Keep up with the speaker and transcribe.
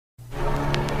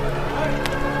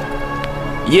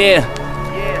Yeah.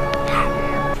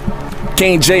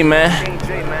 King J, man.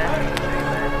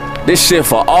 This shit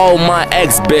for all my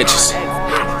ex bitches.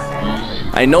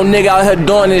 Ain't no nigga out here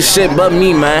doing this shit but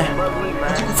me, man.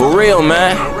 For real,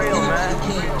 man.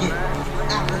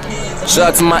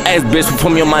 Shout out to my ex bitch for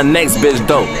putting me on my next bitch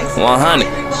though.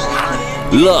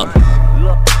 100. Look.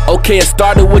 Okay, it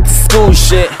started with the school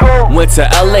shit. Went to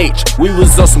LH, we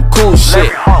was on some cool shit.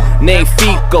 Named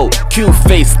Fico, cute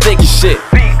face, sticky shit.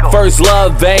 First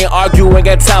love, they ain't argue, ain't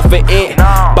got time for it.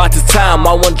 About this time,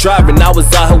 I wasn't driving, I was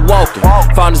out here walking.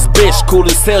 Found this bitch, cool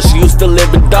as hell, she used to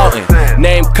live in Dalton.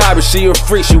 Named Kyra, she a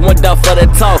freak, she went down for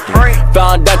that talking.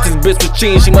 Found out this bitch was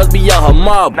cheating, she must be out her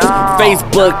marbles.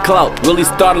 Facebook clout, really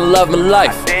started loving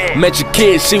life. Met your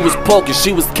kid, she was poking,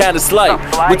 she was kinda slight.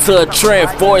 Went to a trend,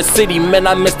 Forest City, man,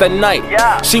 I missed that night.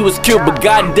 She was cute, but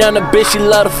goddamn the bitch, she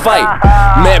love to fight.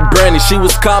 Met Brandy, she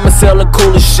was calm as hell and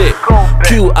cool as shit.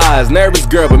 Cute eyes, nervous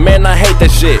girl, but man, I hate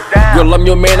that shit. Girl, I'm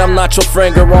your man, I'm not your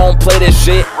friend, girl, I don't play that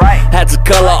shit. Had to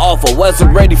cut her off, I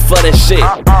wasn't ready for that shit.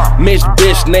 Mitch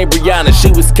bitch named Brianna,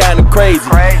 she was kinda crazy.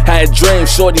 Had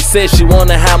dreams, shorty said she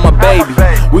wanna have my baby.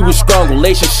 We was strong,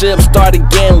 relationship started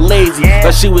getting lazy.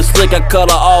 But she was slick, I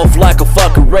cut her off like a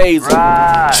fucking razor.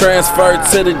 Transferred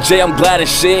to the J, I'm glad as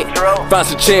shit. Found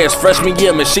some chairs, freshman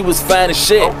year, man, she was fine as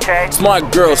shit.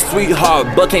 Smart girl, sweetheart,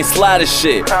 but can't slide as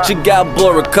shit. She got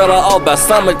blurry, cut her off by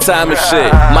summertime and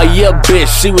shit. My year bitch,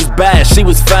 she was bad, she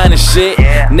was fine as shit.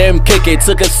 Named KK,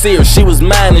 took her serious, she was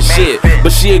mine and shit.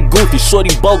 But she a goofy,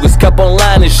 shorty bogus, kept on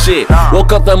lying and shit.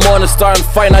 Woke up that morning, starting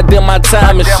fighting, I did my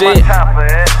time and shit.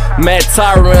 Mad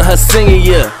Tyra in her senior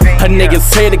year. Her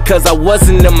niggas hated cause I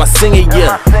wasn't in my senior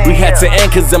year. We had to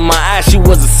end cause in my eyes she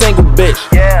was a single bitch.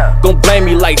 Gon' blame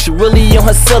me like she really on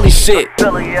her silly shit.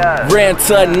 Ran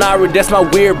to Nara, that's my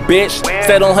weird bitch.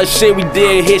 Stayed on her shit, we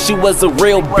did hit, she was a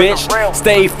real bitch.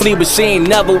 Stayed free but she ain't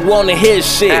never wanna hear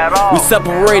shit. We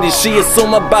separated, she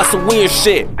assumed about some weird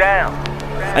shit.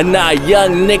 And now a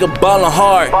young nigga ballin'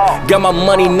 hard. Got my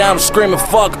money, now I'm screaming,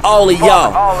 fuck all of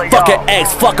y'all. Fuck an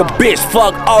ex, fuck a bitch,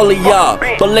 fuck all of y'all.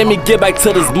 But let me get back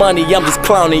to this money, I'm just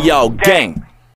clowning y'all, gang.